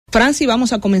Franci,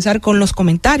 vamos a comenzar con los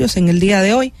comentarios en el día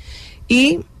de hoy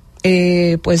y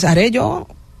pues haré yo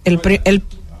el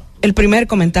primer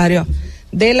comentario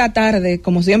de la tarde,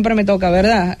 como siempre me toca,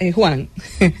 ¿verdad, Juan?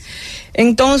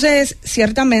 Entonces,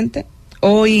 ciertamente,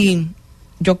 hoy,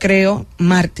 yo creo,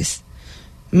 martes,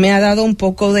 me ha dado un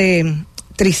poco de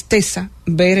tristeza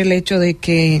ver el hecho de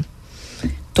que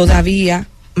todavía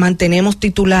mantenemos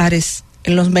titulares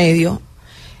en los medios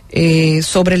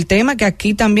sobre el tema que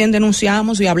aquí también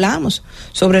denunciamos y hablamos,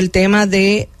 sobre el tema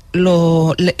de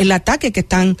el ataque que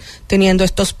están teniendo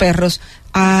estos perros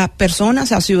a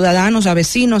personas, a ciudadanos, a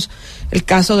vecinos, el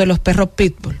caso de los perros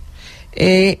pitbull.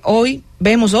 Hoy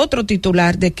vemos otro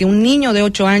titular de que un niño de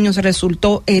 8 años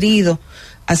resultó herido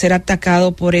a ser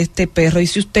atacado por este perro, y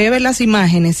si usted ve las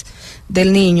imágenes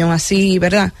del niño así,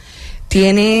 ¿verdad?,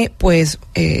 tiene pues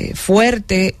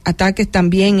fuertes ataques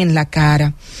también en la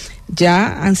cara.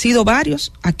 Ya han sido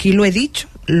varios, aquí lo he dicho,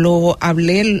 lo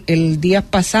hablé el día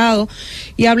pasado,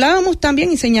 y hablábamos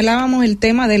también y señalábamos el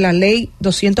tema de la ley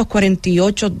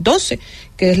 248-12,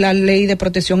 que es la ley de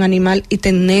protección animal y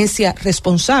tenencia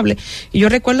responsable. Y yo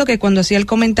recuerdo que cuando hacía el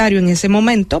comentario en ese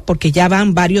momento, porque ya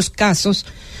van varios casos,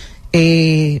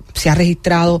 se ha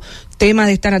registrado temas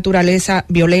de esta naturaleza,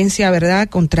 violencia, ¿verdad?,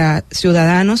 contra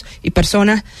ciudadanos y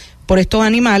personas por estos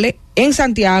animales, en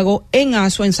Santiago, en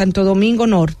Azua, en Santo Domingo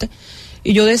Norte,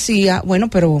 y yo decía, bueno,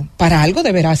 pero para algo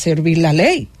deberá servir la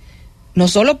ley, no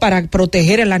solo para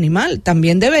proteger al animal,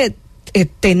 también debe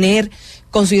tener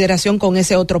consideración con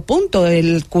ese otro punto,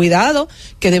 el cuidado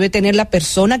que debe tener la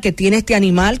persona que tiene este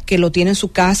animal, que lo tiene en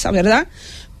su casa, ¿verdad?,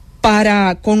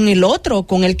 para con el otro,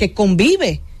 con el que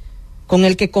convive,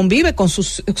 con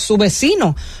su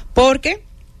vecino, porque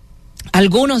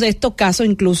algunos de estos casos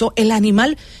incluso el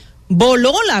animal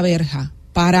voló la verja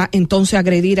para entonces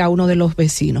agredir a uno de los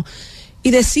vecinos.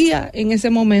 Y decía en ese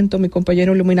momento mi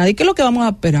compañero iluminado, ¿y qué es lo que vamos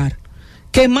a esperar?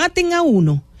 Que maten a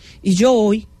uno. Y yo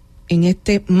hoy, en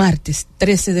este martes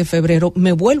 13 de febrero,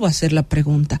 me vuelvo a hacer la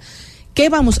pregunta, ¿qué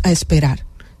vamos a esperar?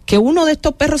 ¿Que uno de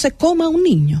estos perros se coma a un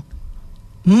niño?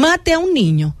 ¿Mate a un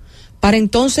niño? Para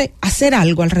entonces hacer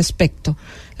algo al respecto.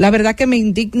 La verdad que me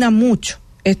indigna mucho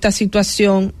esta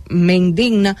situación, me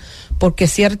indigna porque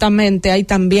ciertamente hay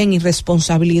también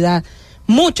irresponsabilidad,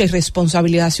 mucha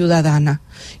irresponsabilidad ciudadana,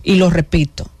 y lo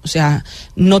repito, o sea,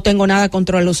 no tengo nada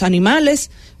contra los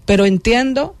animales, pero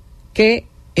entiendo que,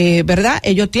 ¿verdad?,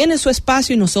 ellos tienen su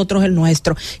espacio y nosotros el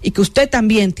nuestro, y que usted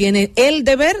también tiene el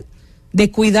deber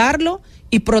de cuidarlo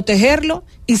y protegerlo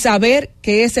y saber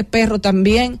que ese perro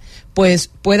también pues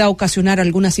pueda ocasionar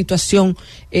alguna situación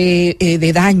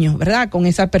de daño, ¿verdad?, con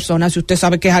esa persona. Si usted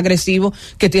sabe que es agresivo,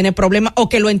 que tiene problemas o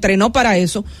que lo entrenó para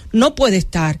eso, no puede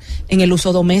estar en el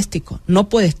uso doméstico, no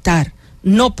puede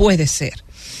ser.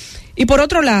 Y por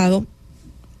otro lado,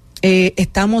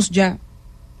 estamos ya,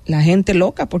 la gente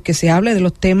loca porque se hable de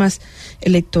los temas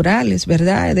electorales,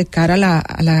 ¿verdad?, de cara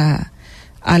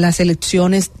a las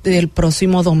elecciones del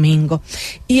próximo domingo.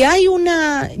 Y hay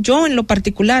yo en lo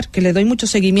particular, que le doy mucho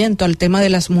seguimiento al tema de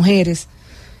las mujeres,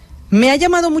 me ha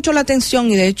llamado mucho la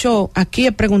atención, y de hecho aquí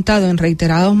he preguntado en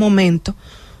reiterados momentos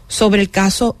sobre el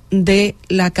caso de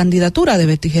la candidatura de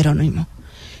Betty Jerónimo.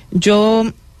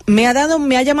 Me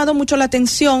ha llamado mucho la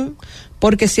atención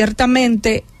porque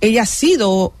ciertamente ella ha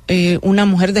sido una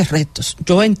mujer de retos.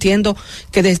 Yo entiendo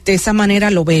que desde esa manera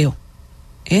lo veo,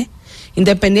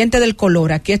 independiente del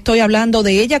color. Aquí estoy hablando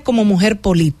de ella como mujer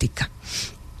política.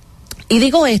 Y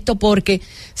digo esto porque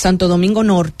Santo Domingo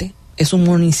Norte es un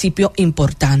municipio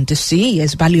importante, sí,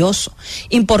 es valioso,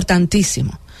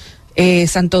 importantísimo.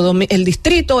 El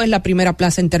distrito es la primera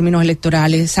plaza en términos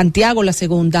electorales, Santiago la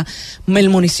segunda, el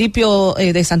municipio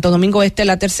de Santo Domingo Este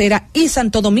la tercera, y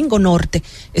Santo Domingo Norte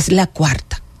es la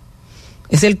cuarta.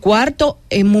 Es el cuarto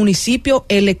municipio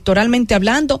electoralmente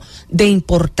hablando de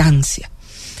importancia.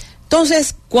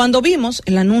 Entonces, cuando vimos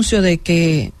el anuncio de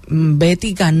que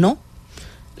Betty ganó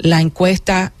la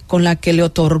encuesta con la que le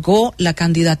otorgó la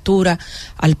candidatura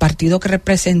al partido que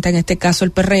representa, en este caso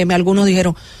el PRM, algunos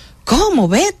dijeron, ¿cómo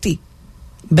Betty?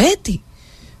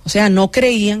 O sea, no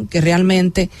creían que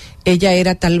realmente ella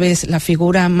era tal vez la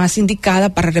figura más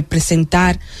indicada para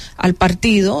representar al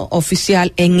partido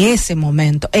oficial en ese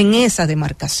momento, en esa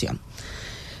demarcación.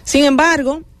 Sin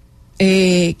embargo,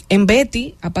 en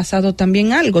Betty ha pasado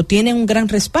también algo, tiene un gran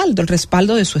respaldo, el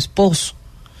respaldo de su esposo.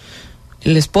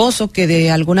 El esposo que de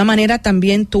alguna manera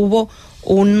también tuvo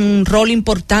un rol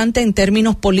importante en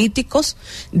términos políticos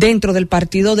dentro del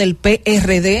partido del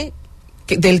PRD,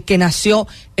 del que nació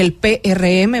el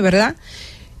PRM, ¿verdad?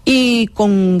 Y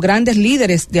con grandes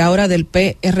líderes de ahora del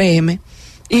PRM,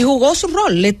 y jugó su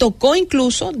rol, le tocó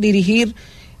incluso dirigir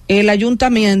el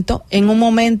ayuntamiento en un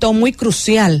momento muy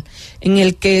crucial en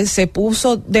el que se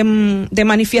puso de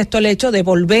manifiesto el hecho de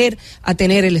volver a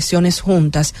tener elecciones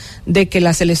juntas, de que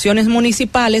las elecciones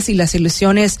municipales y las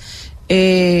elecciones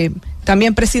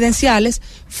también presidenciales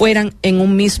fueran en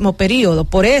un mismo periodo.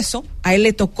 Por eso a él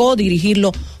le tocó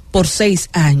dirigirlo por 6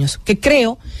 años, que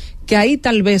creo que ahí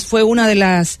tal vez fue una de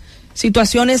las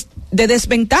situaciones de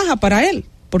desventaja para él,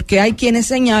 porque hay quienes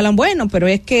señalan, bueno, pero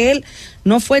es que él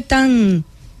no fue tan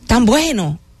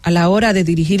bueno a la hora de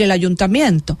dirigir el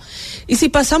ayuntamiento. Y si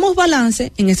pasamos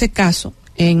balance, en ese caso,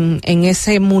 en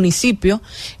ese municipio,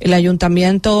 el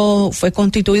ayuntamiento fue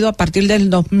constituido a partir del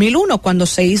 2001, cuando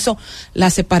se hizo la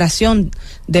separación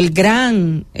del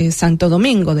Gran Santo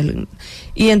Domingo.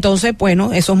 Y entonces,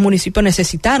 bueno, esos municipios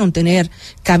necesitaron tener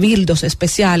cabildos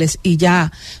especiales y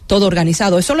ya todo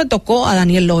organizado. Eso le tocó a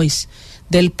Daniel Lois,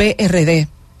 del PRD.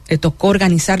 Le tocó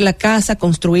organizar la casa,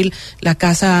 construir la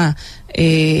casa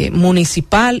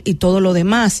municipal y todo lo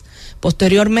demás.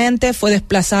 Posteriormente fue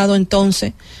desplazado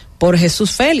entonces por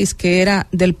Jesús Félix, que era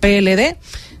del PLD,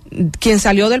 quien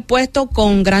salió del puesto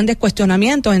con grandes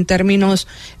cuestionamientos en términos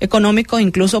económicos,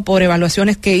 incluso por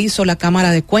evaluaciones que hizo la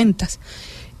Cámara de Cuentas.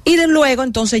 Y de luego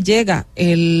entonces llega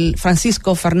el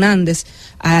Francisco Fernández,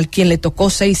 al quien le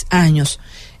tocó 6 años.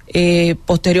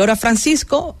 Posterior a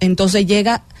Francisco, entonces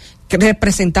llega,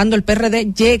 representando el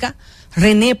PRD, llega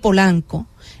René Polanco,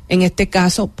 en este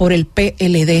caso por el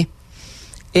PLD.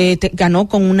 Ganó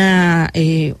con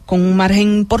un margen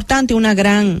importante, una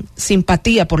gran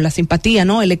simpatía, por la simpatía,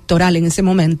 ¿no?, electoral en ese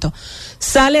momento.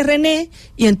 Sale René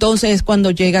y entonces es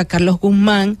cuando llega Carlos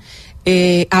Guzmán,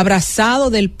 abrazado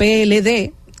del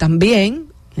PLD también.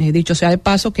 Dicho sea de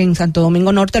paso que en Santo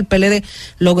Domingo Norte el PLD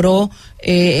logró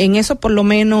en eso por lo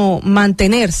menos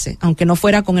mantenerse, aunque no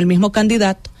fuera con el mismo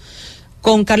candidato,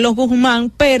 con Carlos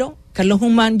Guzmán, pero Carlos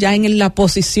Guzmán ya en la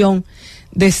posición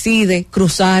decide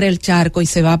cruzar el charco y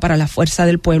se va para la Fuerza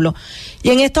del Pueblo. Y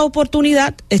en esta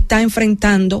oportunidad está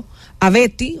enfrentando a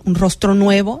Betty, un rostro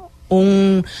nuevo,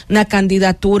 una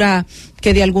candidatura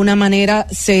que de alguna manera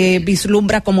se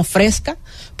vislumbra como fresca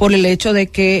por el hecho de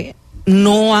que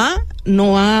no ha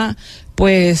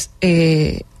pues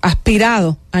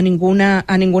aspirado a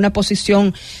ninguna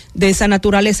posición de esa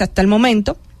naturaleza hasta el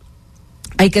momento.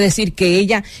 Hay que decir que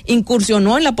ella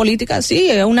incursionó en la política, sí,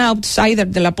 es una outsider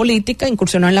de la política,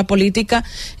 incursionó en la política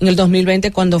en el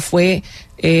 2020 cuando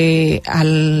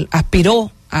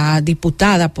aspiró a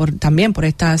diputada también por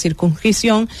esta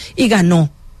circunscripción y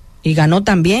ganó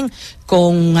también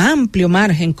con un amplio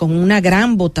margen, con una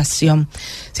gran votación.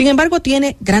 Sin embargo,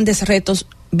 tiene grandes retos.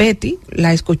 Betty,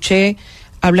 la escuché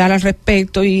hablar al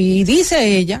respecto y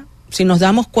dice ella, si nos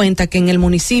damos cuenta que en el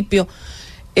municipio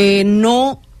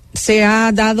no se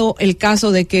ha dado el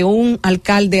caso de que un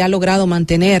alcalde ha logrado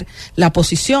mantener la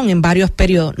posición en varios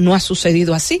periodos, no ha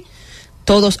sucedido así.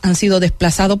 Todos han sido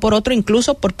desplazados por otro,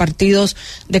 incluso por partidos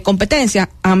de competencia,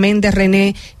 amén de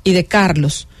René y de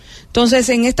Carlos. Entonces,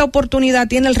 en esta oportunidad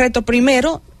tiene el reto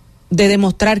primero de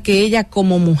demostrar que ella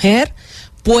como mujer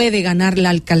puede ganar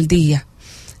la alcaldía.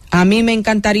 A mí me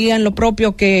encantaría en lo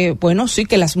propio que, bueno, sí,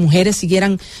 que las mujeres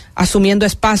siguieran asumiendo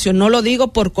espacio. No lo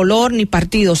digo por color ni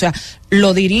partido, o sea,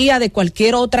 lo diría de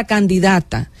cualquier otra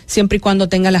candidata, siempre y cuando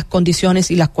tenga las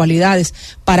condiciones y las cualidades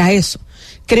para eso.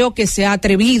 Creo que se ha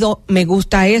atrevido, me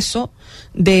gusta eso,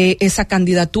 de esa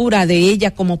candidatura de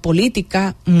ella como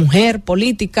política, mujer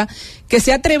política, que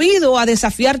se ha atrevido a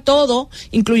desafiar todo,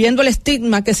 incluyendo el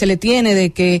estigma que se le tiene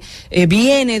de que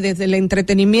viene desde el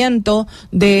entretenimiento,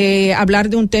 de hablar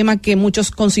de un tema que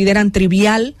muchos consideran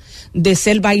trivial, de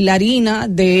ser bailarina,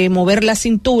 de mover la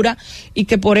cintura, y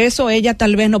que por eso ella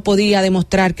tal vez no podía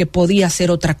demostrar que podía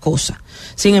hacer otra cosa.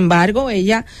 Sin embargo,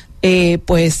 ella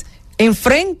pues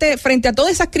frente a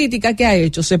todas esas críticas que ha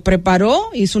hecho, se preparó,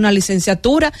 hizo una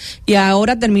licenciatura y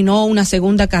ahora terminó una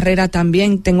segunda carrera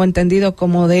también, tengo entendido,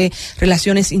 como de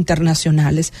Relaciones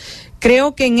Internacionales.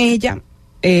 Creo que en ella,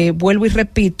 vuelvo y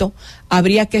repito,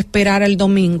 habría que esperar el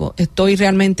domingo. Estoy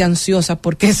realmente ansiosa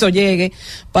porque eso llegue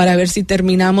para ver si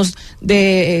terminamos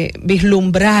de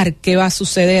vislumbrar qué va a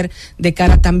suceder de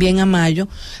cara también a mayo.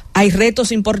 Hay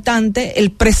retos importantes.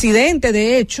 El presidente,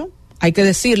 de hecho, hay que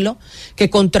decirlo, que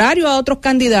contrario a otros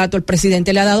candidatos, el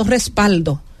presidente le ha dado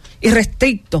respaldo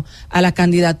irrestricto a la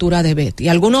candidatura de Betty.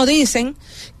 Algunos dicen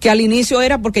que al inicio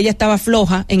era porque ella estaba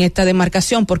floja en esta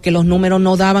demarcación, porque los números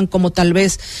no daban como tal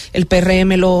vez el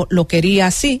PRM lo quería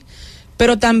así,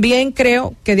 pero también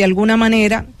creo que de alguna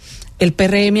manera el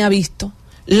PRM ha visto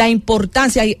la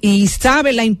importancia y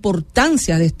sabe la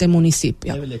importancia de este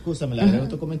municipio. Escúchame, le agrego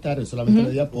otro comentario, solamente le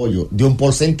doy apoyo de un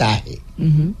porcentaje.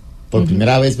 Por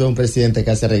primera vez veo un presidente que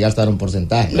hace regastar un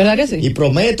porcentaje. ¿Verdad que sí? Y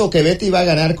prometo que Betty va a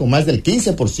ganar con más del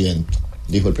 15%,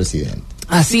 dijo el presidente.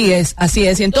 Así es.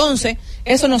 Y entonces,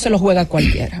 eso no se lo juega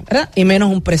cualquiera, ¿verdad? Y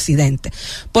menos un presidente.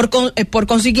 Por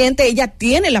consiguiente, ella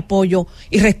tiene el apoyo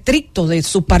irrestricto de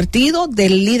su partido,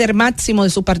 del líder máximo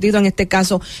de su partido, en este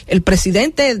caso, el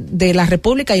presidente de la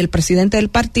República y el presidente del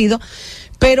partido,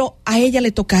 pero a ella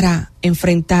le tocará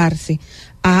enfrentarse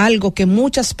a algo que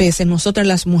muchas veces nosotras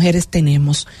las mujeres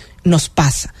nos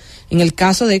pasa. En el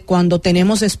caso de cuando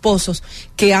tenemos esposos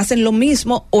que hacen lo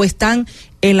mismo o están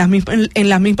en las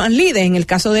mismas lides, en el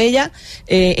caso de ella,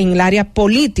 en el área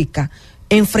política,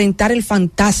 enfrentar el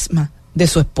fantasma de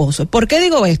su esposo. ¿Por qué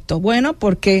digo esto? Bueno,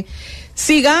 porque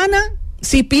si gana,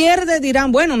 si pierde,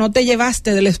 dirán, bueno, no te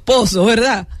llevaste del esposo,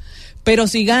 ¿verdad? Pero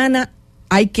si gana,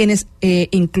 hay quienes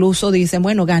incluso dicen,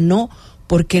 bueno, ganó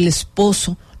porque el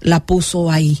esposo la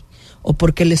puso ahí, o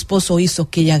porque el esposo hizo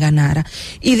que ella ganara.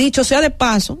 Y dicho sea de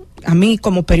paso, a mí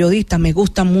como periodista me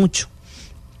gusta mucho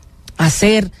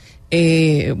hacer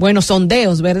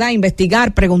sondeos, ¿verdad?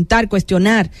 Investigar, preguntar,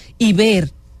 cuestionar y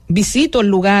ver. Visito el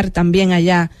lugar también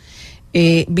allá,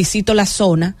 visito la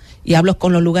zona y hablo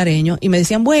con los lugareños y me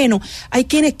decían, bueno, hay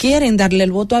quienes quieren darle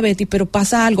el voto a Betty, pero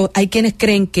pasa algo, hay quienes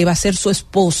creen que va a ser su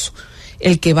esposo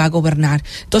el que va a gobernar.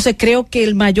 Entonces creo que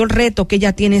el mayor reto que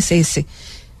ella tiene es ese,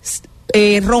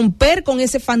 romper con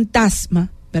ese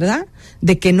fantasma, ¿verdad?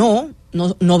 De que no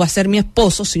va a ser mi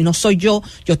esposo, sino soy yo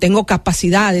tengo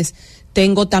capacidades,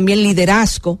 tengo también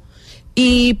liderazgo,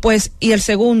 y el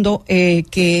segundo,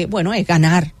 que bueno, es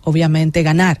ganar, obviamente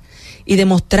ganar, y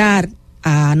demostrar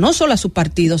no solo a su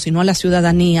partido, sino a la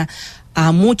ciudadanía,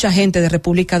 a mucha gente de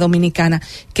República Dominicana,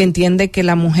 que entiende que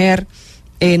la mujer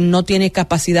no tiene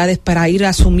capacidades para ir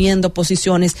asumiendo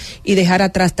posiciones y dejar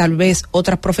atrás tal vez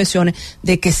otras profesiones,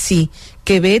 de que sí,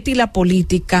 que Betty la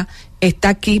política está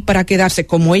aquí para quedarse,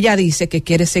 como ella dice, que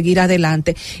quiere seguir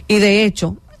adelante, y de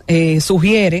hecho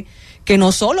sugiere que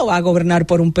no solo va a gobernar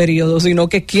por un periodo, sino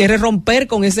que quiere romper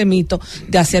con ese mito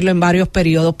de hacerlo en varios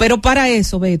periodos. Pero para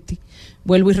eso, Betty,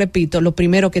 vuelvo y repito, lo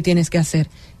primero que tienes que hacer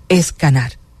es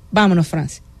ganar. Vámonos,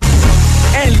 Francis.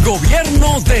 El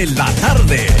gobierno de la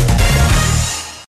tarde.